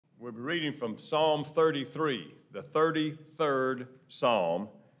We'll be reading from Psalm 33, the 33rd Psalm,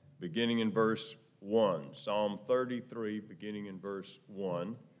 beginning in verse 1. Psalm 33, beginning in verse 1.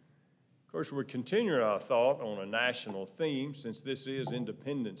 Of course, we're continuing our thought on a national theme since this is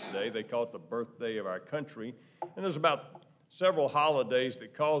Independence Day. They call it the birthday of our country. And there's about several holidays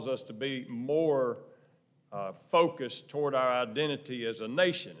that cause us to be more focused toward our identity as a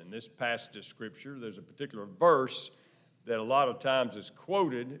nation. In this passage of Scripture, there's a particular verse that a lot of times is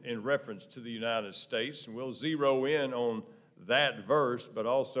quoted in reference to the United States, and we'll zero in on that verse, but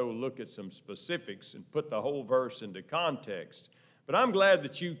also look at some specifics and put the whole verse into context. But I'm glad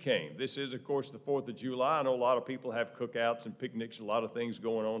that you came. This is, of course, the 4th of July. I know a lot of people have cookouts and picnics, a lot of things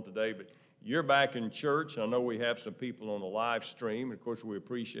going on today, but you're back in church. I know we have some people on the live stream, and of course we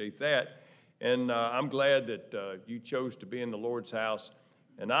appreciate that. And I'm glad that you chose to be in the Lord's house.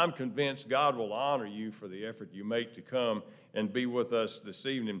 And I'm convinced God will honor you for the effort you make to come and be with us this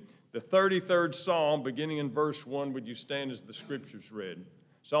evening. The 33rd Psalm, beginning in verse 1, would you stand as the Scriptures read?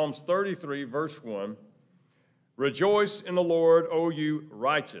 Psalms 33, verse 1. Rejoice in the Lord, O you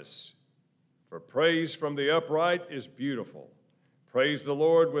righteous, for praise from the upright is beautiful. Praise the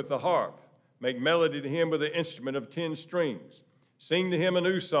Lord with the harp. Make melody to him with the instrument of 10 strings. Sing to him a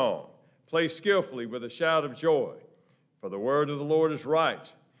new song. Play skillfully with a shout of joy. For the word of the Lord is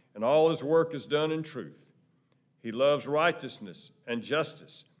right, and all his work is done in truth. He loves righteousness and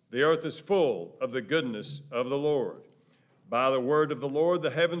justice. The earth is full of the goodness of the Lord. By the word of the Lord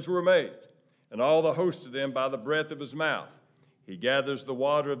the heavens were made, and all the host of them by the breath of his mouth. He gathers the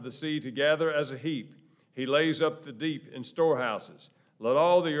water of the sea together as a heap. He lays up the deep in storehouses. Let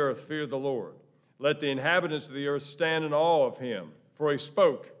all the earth fear the Lord. Let the inhabitants of the earth stand in awe of him. For he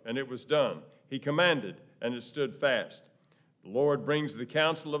spoke, and it was done. He commanded, and it stood fast. The Lord brings the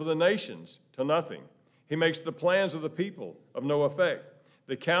counsel of the nations to nothing. He makes the plans of the people of no effect.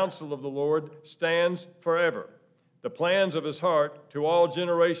 The counsel of the Lord stands forever, the plans of his heart to all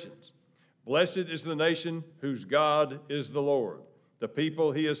generations. Blessed is the nation whose God is the Lord, the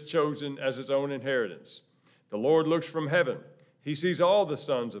people he has chosen as his own inheritance. The Lord looks from heaven. He sees all the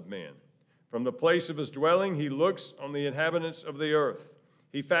sons of men. From the place of his dwelling, he looks on the inhabitants of the earth.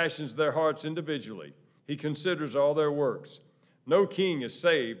 He fashions their hearts individually. He considers all their works. No king is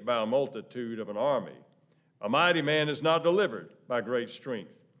saved by a multitude of an army. A mighty man is not delivered by great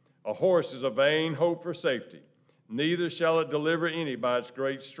strength. A horse is a vain hope for safety. Neither shall it deliver any by its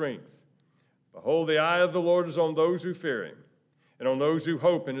great strength. Behold, the eye of the Lord is on those who fear him, and on those who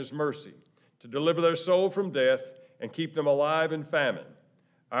hope in his mercy, to deliver their soul from death and keep them alive in famine.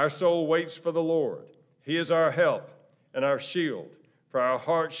 Our soul waits for the Lord. He is our help and our shield, for our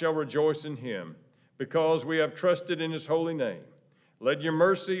heart shall rejoice in him, because we have trusted in his holy name. Let your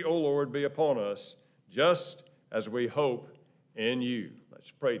mercy, O Lord, be upon us, just as we hope in you.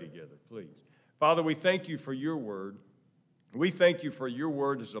 Let's pray together, please. Father, we thank you for your word. We thank you for your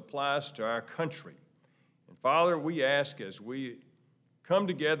word as it applies to our country. And Father, we ask as we come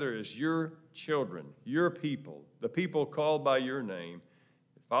together as your children, your people, the people called by your name,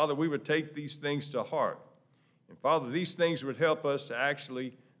 Father, we would take these things to heart. And Father, these things would help us to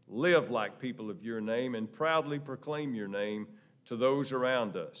actually live like people of your name and proudly proclaim your name to those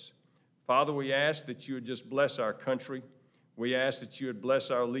around us. Father, we ask that you would just bless our country. We ask that you would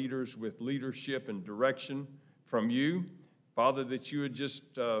bless our leaders with leadership and direction from you. Father, that you would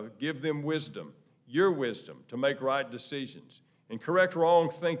just give them wisdom, your wisdom, to make right decisions and correct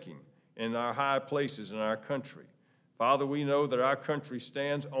wrong thinking in our high places in our country. Father, we know that our country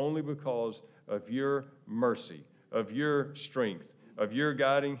stands only because of your mercy, of your strength, of your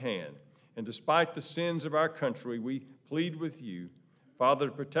guiding hand. And despite the sins of our country, we plead with you, Father,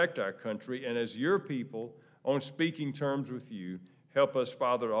 to protect our country. And as your people, on speaking terms with you, help us,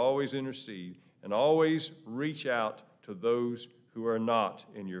 Father, to always intercede and always reach out to those who are not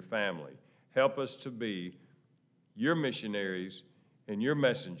in your family. Help us to be your missionaries and your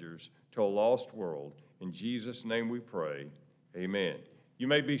messengers to a lost world. In Jesus' name we pray, amen. You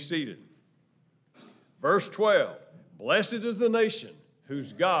may be seated. Verse 12, blessed is the nation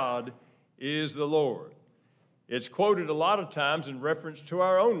whose God is the Lord. It's quoted a lot of times in reference to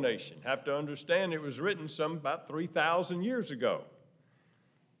our own nation. Have to understand it was written some about 3,000 years ago.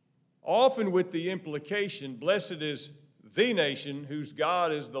 Often with the implication, blessed is the nation whose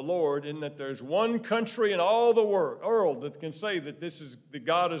God is the Lord, in that there's one country in all the world that can say that that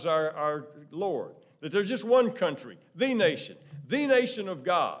God is our Lord. That there's just one country, the nation of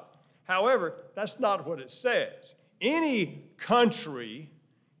God. However, that's not what it says. Any country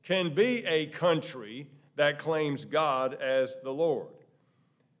can be a country that claims God as the Lord.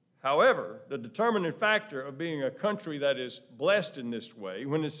 However, the determining factor of being a country that is blessed in this way,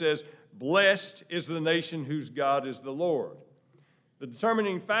 when it says, blessed is the nation whose God is the Lord, the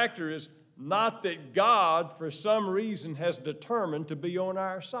determining factor is not that God, for some reason, has determined to be on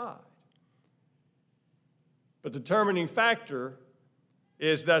our side. But the determining factor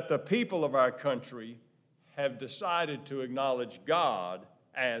is that the people of our country have decided to acknowledge God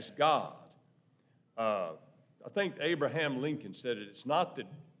as God. I think Abraham Lincoln said it. It's not that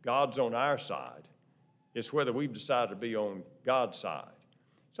God's on our side. It's whether we've decided to be on God's side.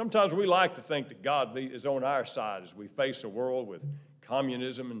 Sometimes we like to think that God is on our side as we face a world with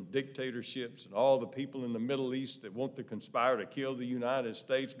communism and dictatorships and all the people in the Middle East that want to conspire to kill the United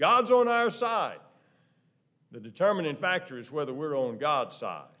States. God's on our side. The determining factor is whether we're on God's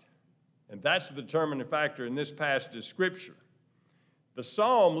side. And that's the determining factor in this passage of Scripture. The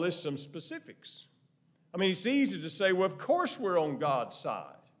psalm lists some specifics. I mean, it's easy to say, well, of course we're on God's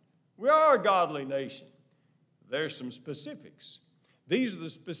side. We are a godly nation. There's some specifics. These are the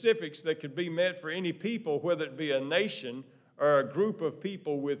specifics that could be met for any people, whether it be a nation or a group of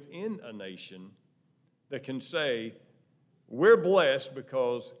people within a nation, that can say, we're blessed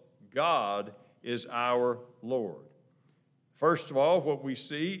because God is our Lord. First of all, what we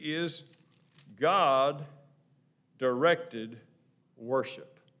see is God-directed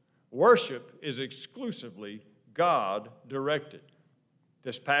worship. Worship is exclusively God-directed.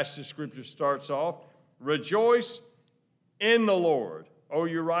 This passage of Scripture starts off, rejoice in the Lord, O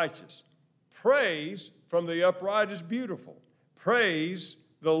you righteous. Praise from the upright is beautiful. Praise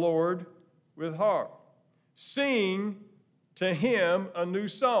the Lord with harp. Sing to him a new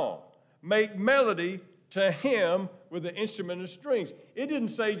song. Make melody to him with the instrument of strings. It didn't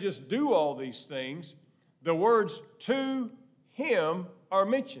say just do all these things. The words to him are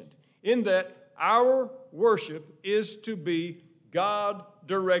mentioned in that our worship is to be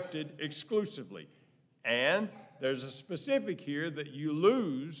God-directed exclusively. And there's a specific here that you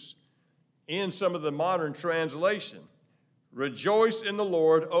lose in some of the modern translation. Rejoice in the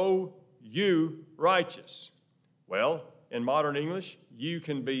Lord, O you righteous. Well, in modern English, you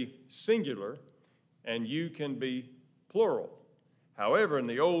can be singular and you can be plural. However, in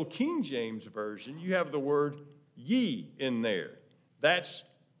the old King James Version, you have the word ye in there. That's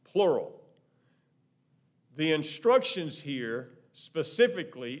plural. The instructions here,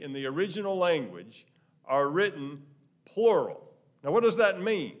 specifically in the original language, are written plural. Now, what does that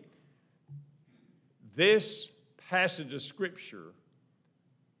mean? This passage of Scripture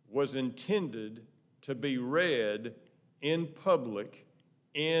was intended to be read in public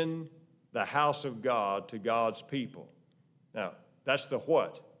in the house of God to God's people. Now, that's the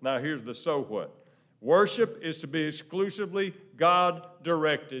what. Now, here's the so what. Worship is to be exclusively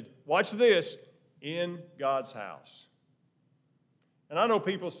God-directed. Watch this, in God's house. And I know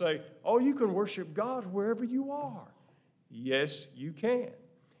people say, oh, you can worship God wherever you are. Yes, you can.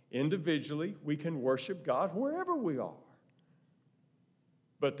 Individually, we can worship God wherever we are.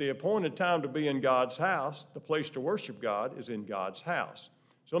 But the appointed time to be in God's house, the place to worship God, is in God's house.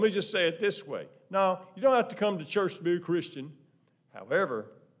 So let me just say it this way. Now, you don't have to come to church to be a Christian. However,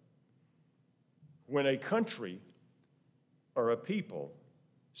 when a country or a people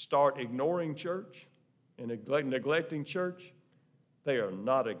start ignoring church and neglecting church, they are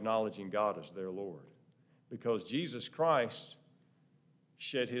not acknowledging God as their Lord, because Jesus Christ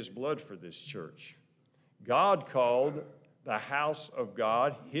shed his blood for this church. God called the house of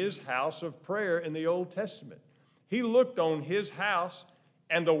God his house of prayer in the Old Testament. He looked on his house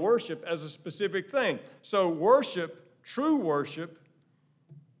and the worship as a specific thing. So worship, true worship,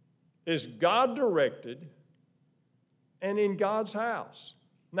 is God-directed and in God's house.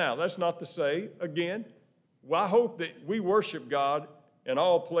 Now, that's not to say, again, well, I hope that we worship God in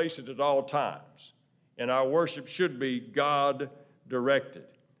all places at all times, and our worship should be God-directed.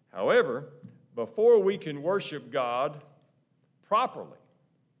 However, before we can worship God properly,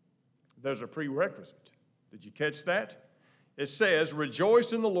 there's a prerequisite. Did you catch that? It says,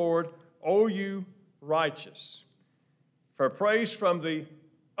 rejoice in the Lord, O you righteous, for praise from the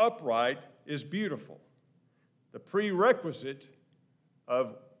upright is beautiful. The prerequisite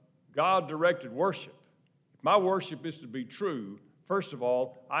of God-directed worship. If my worship is to be true, first of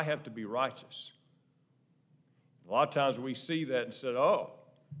all, I have to be righteous. A lot of times we see that and say, oh,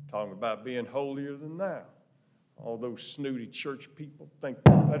 talking about being holier than thou. All those snooty church people think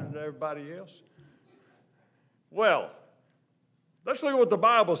they're better than everybody else. Well, let's look at what the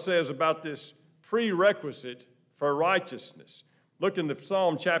Bible says about this prerequisite for righteousness. Look in the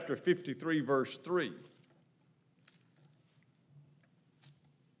Psalm chapter 53, verse 3.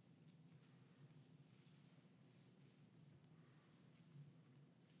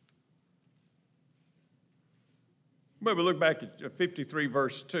 Maybe look back at 53,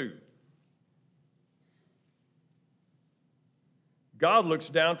 verse 2. God looks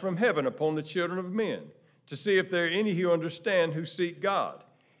down from heaven upon the children of men to see if there are any who understand, who seek God.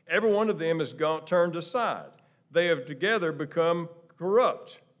 Every one of them has turned aside. They have together become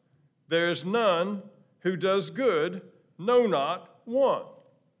corrupt. There is none who does good, no, not one.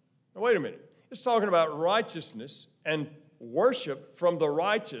 Now, wait a minute. It's talking about righteousness and worship from the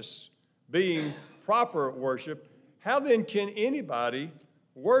righteous being proper worship. How then can anybody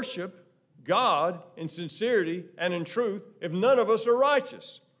worship God in sincerity and in truth if none of us are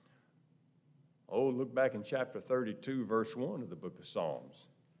righteous? Oh, look back in chapter 32, verse 1 of the book of Psalms.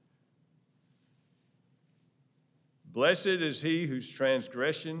 Blessed is he whose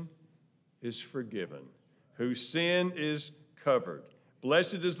transgression is forgiven, whose sin is covered.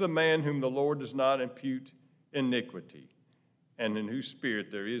 Blessed is the man whom the Lord does not impute iniquity, and in whose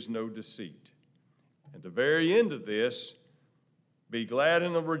spirit there is no deceit. At the very end of this, be glad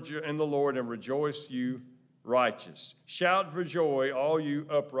in the Lord and rejoice, you righteous. Shout for joy, all you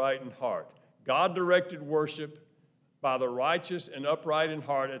upright in heart. God directed worship by the righteous and upright in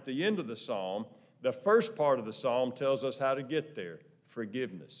heart at the end of the psalm. The first part of the psalm tells us how to get there,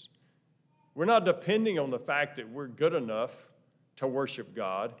 forgiveness. We're not depending on the fact that we're good enough to worship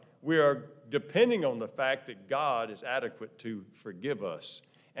God. We are depending on the fact that God is adequate to forgive us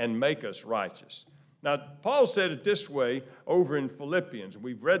and make us righteous. Now, Paul said it this way over in Philippians.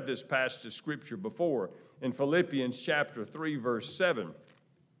 We've read this passage of Scripture before in Philippians chapter 3, verse 7. And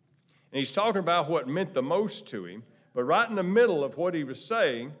he's talking about what meant the most to him, but right in the middle of what he was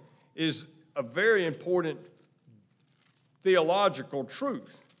saying is a very important theological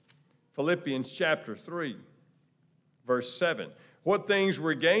truth. Philippians chapter 3, verse 7. What things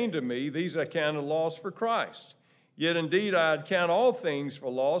were gained to me, these I counted loss for Christ. Yet indeed I count all things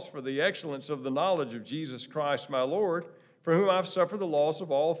for loss for the excellence of the knowledge of Jesus Christ my Lord, for whom I've suffered the loss of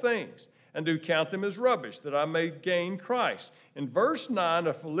all things, and do count them as rubbish, that I may gain Christ. In verse 9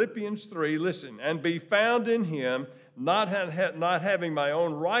 of Philippians 3, listen, and be found in him, not having my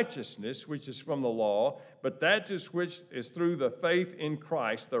own righteousness, which is from the law, but that which is through the faith in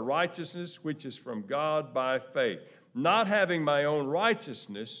Christ, the righteousness which is from God by faith. Not having my own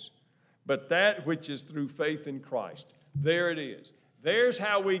righteousness, but that which is through faith in Christ. There it is. There's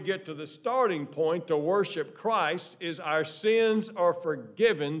how we get to the starting point to worship Christ, is our sins are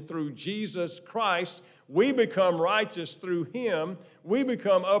forgiven through Jesus Christ. We become righteous through him. We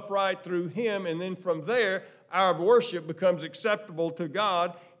become upright through him. And then from there, our worship becomes acceptable to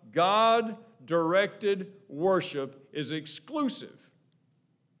God. God-directed worship is exclusive.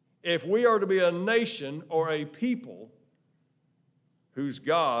 If we are to be a nation or a people whose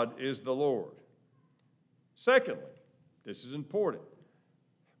God is the Lord. Secondly, this is important.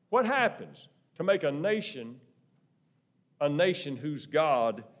 What happens to make a nation whose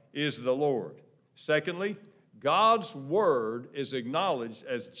God is the Lord? Secondly, God's word is acknowledged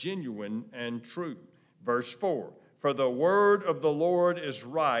as genuine and true. Verse 4, for the word of the Lord is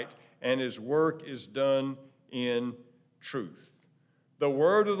right, and his work is done in truth. The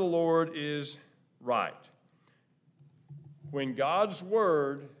word of the Lord is right. When God's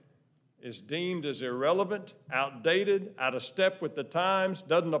word is deemed as irrelevant, outdated, out of step with the times,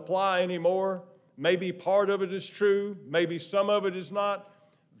 doesn't apply anymore, maybe part of it is true, maybe some of it is not,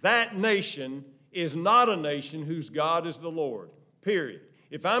 that nation is not a nation whose God is the Lord, period.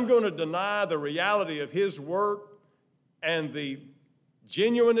 If I'm going to deny the reality of his word and the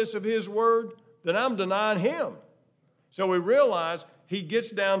genuineness of his word, then I'm denying him. So we realize he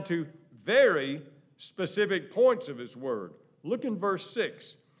gets down to very specific points of his word. Look in verse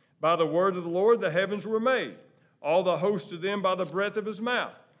 6. By the word of the Lord the heavens were made, all the host of them by the breath of his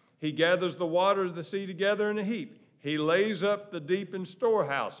mouth. He gathers the waters of the sea together in a heap. He lays up the deep in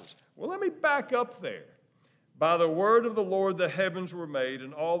storehouses. Well, let me back up there. By the word of the Lord the heavens were made,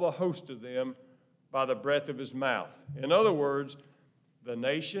 and all the host of them by the breath of his mouth. In other words, the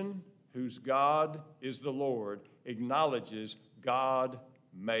nation whose God is the Lord acknowledges God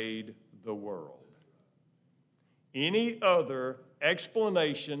made the world. Any other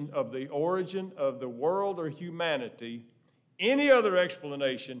explanation of the origin of the world or humanity, any other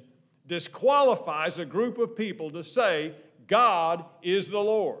explanation disqualifies a group of people to say God is the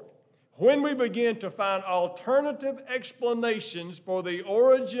Lord. When we begin to find alternative explanations for the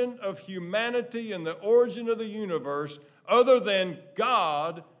origin of humanity and the origin of the universe other than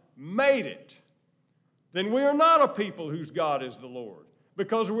God made it, then we are not a people whose God is the Lord,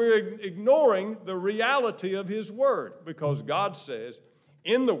 because we're ignoring the reality of his word, because God says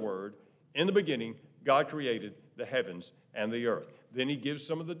in the word, in the beginning, God created the heavens and the earth. Then he gives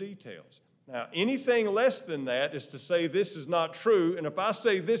some of the details. Now, anything less than that is to say this is not true. And if I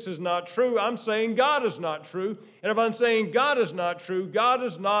say this is not true, I'm saying God is not true. And if I'm saying God is not true, God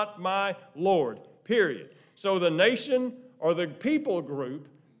is not my Lord, period. So the nation or the people group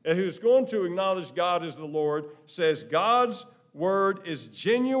who's going to acknowledge God as the Lord says God's word is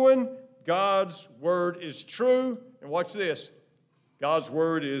genuine, God's word is true, and watch this, God's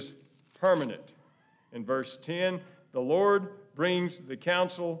word is permanent. In verse 10, the Lord brings the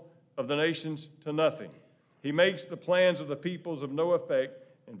counsel of the nations to nothing. He makes the plans of the peoples of no effect.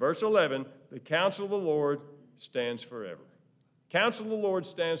 In verse 11, the counsel of the Lord stands forever. Counsel of the Lord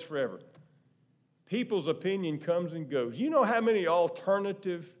stands forever. People's opinion comes and goes. You know how many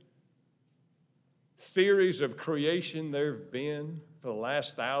alternative theories of creation there have been for the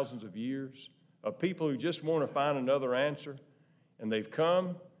last thousands of years of people who just want to find another answer? And they've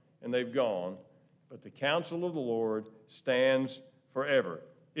come and they've gone, but the counsel of the Lord stands forever.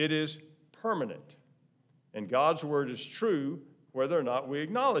 It is permanent. And God's word is true whether or not we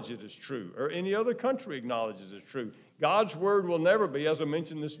acknowledge it as true or any other country acknowledges it as true. God's word will never be, as I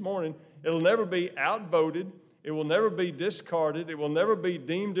mentioned this morning, it'll never be outvoted. It will never be discarded. It will never be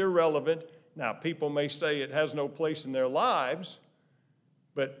deemed irrelevant. Now, people may say it has no place in their lives,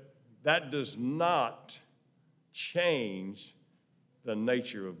 but that does not change the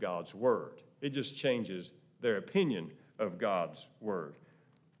nature of God's word. It just changes their opinion of God's word.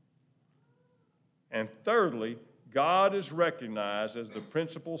 And thirdly, God is recognized as the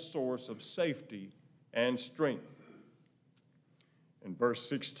principal source of safety and strength. In verse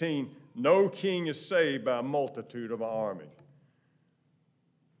 16, no king is saved by a multitude of an army.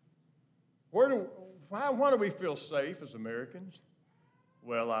 Why do we feel safe as Americans?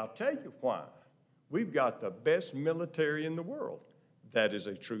 Well, I'll tell you why. We've got the best military in the world. That is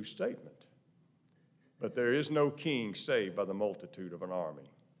a true statement. But there is no king saved by the multitude of an army.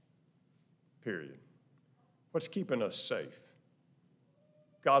 Period. What's keeping us safe?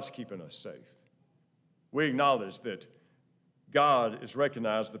 God's keeping us safe. We acknowledge that God is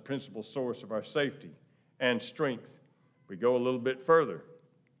recognized as the principal source of our safety and strength. We go a little bit further.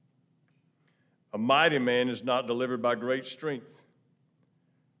 A mighty man is not delivered by great strength.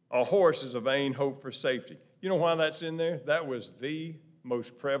 A horse is a vain hope for safety. You know why that's in there? That was the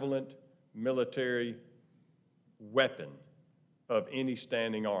most prevalent military weapon of any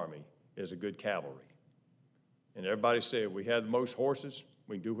standing army is a good cavalry. And everybody said, we have the most horses,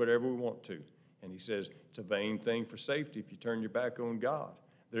 we can do whatever we want to. And he says, it's a vain thing for safety if you turn your back on God.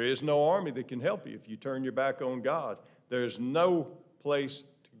 There is no army that can help you if you turn your back on God. There is no place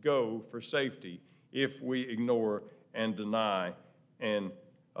to go for safety if we ignore and deny and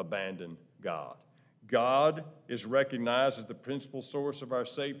abandon God. God is recognized as the principal source of our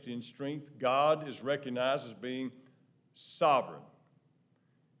safety and strength. God is recognized as being sovereign.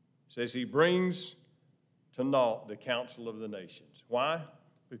 It says he brings to naught the counsel of the nations. Why?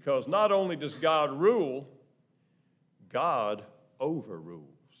 Because not only does God rule, God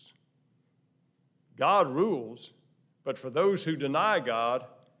overrules. God rules, but for those who deny God,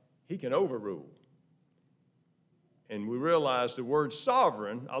 he can overrule. And we realize the word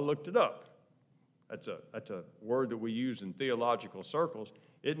sovereign, I looked it up. That's a word that we use in theological circles.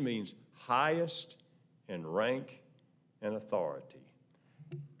 It means highest in rank and authority,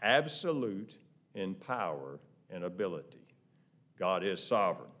 absolute in power and ability. God is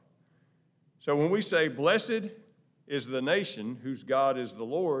sovereign. So when we say, blessed is the nation whose God is the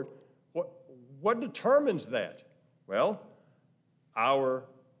Lord, what determines that? Well, our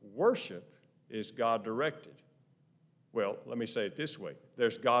worship is God-directed. Well, let me say it this way.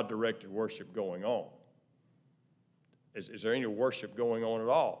 There's God-directed worship going on. Is there any worship going on at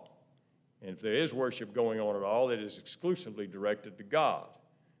all? And if there is worship going on at all, it is exclusively directed to God.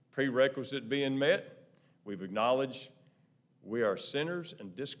 Prerequisite being met, we've acknowledged we are sinners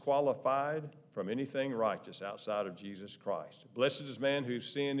and disqualified from anything righteous outside of Jesus Christ. Blessed is man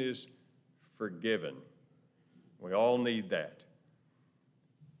whose sin is forgiven. We all need that.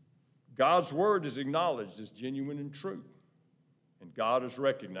 God's word is acknowledged as genuine and true, and God is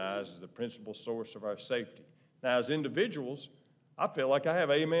recognized as the principal source of our safety. Now, as individuals, I feel like I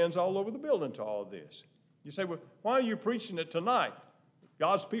have amens all over the building to all of this. You say, well, why are you preaching it tonight?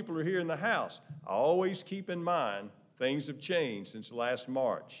 God's people are here in the house. I always keep in mind things have changed since last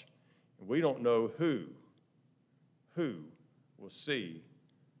March. And we don't know who will see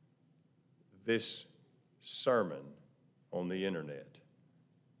this sermon on the internet.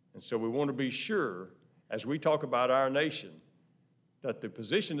 And so we want to be sure, as we talk about our nation, that the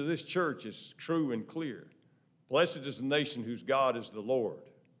position of this church is true and clear. Blessed is the nation whose God is the Lord.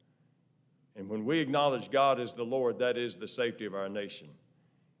 And when we acknowledge God as the Lord, that is the safety of our nation.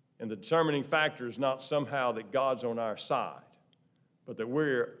 And the determining factor is not somehow that God's on our side, but that we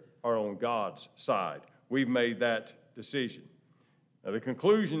are on God's side. We've made that decision. Now, the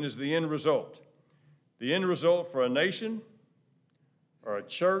conclusion is the end result. The end result for a nation or a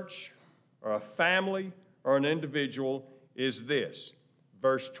church or a family or an individual is this.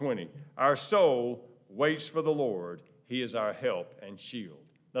 Verse 20, our soul waits for the Lord. He is our help and shield.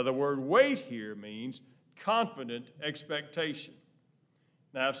 Now, the word wait here means confident expectation.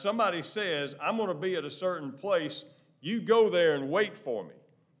 Now, if somebody says, I'm going to be at a certain place, you go there and wait for me.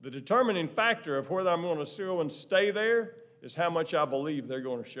 The determining factor of whether I'm going to go and stay there is how much I believe they're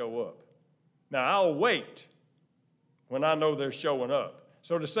going to show up. Now, I'll wait when I know they're showing up.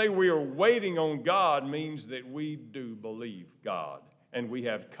 So to say we are waiting on God means that we do believe God, and we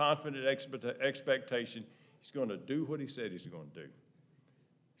have confident expectation He's going to do what He said He's going to do.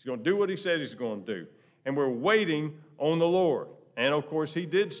 He's going to do what He said He's going to do. And we're waiting on the Lord. And, of course, He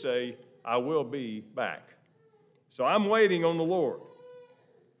did say, I will be back. So I'm waiting on the Lord.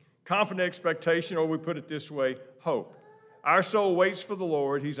 Confident expectation, or we put it this way, hope. Our soul waits for the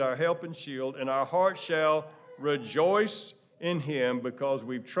Lord. He's our help and shield, and our heart shall rejoice in Him because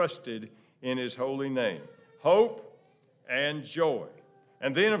we've trusted in His holy name. Hope and joy.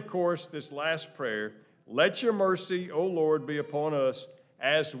 And then, of course, this last prayer, let your mercy, O Lord, be upon us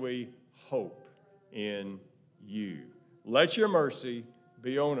as we hope in you. Let your mercy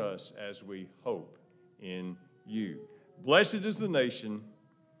be on us as we hope in you. Blessed is the nation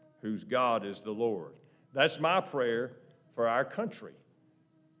whose God is the Lord. That's my prayer for our country.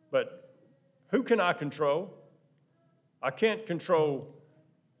 But who can I control? I can't control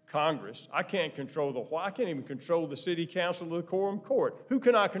Congress. I can't control I can't even control the city council or the quorum court. Who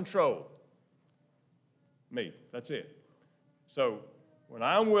can I control? Me. That's it. So when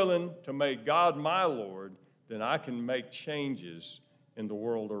I'm willing to make God my Lord, then I can make changes in the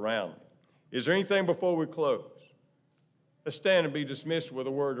world around me. Is there anything before we close? Let's stand and be dismissed with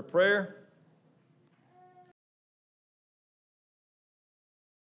a word of prayer.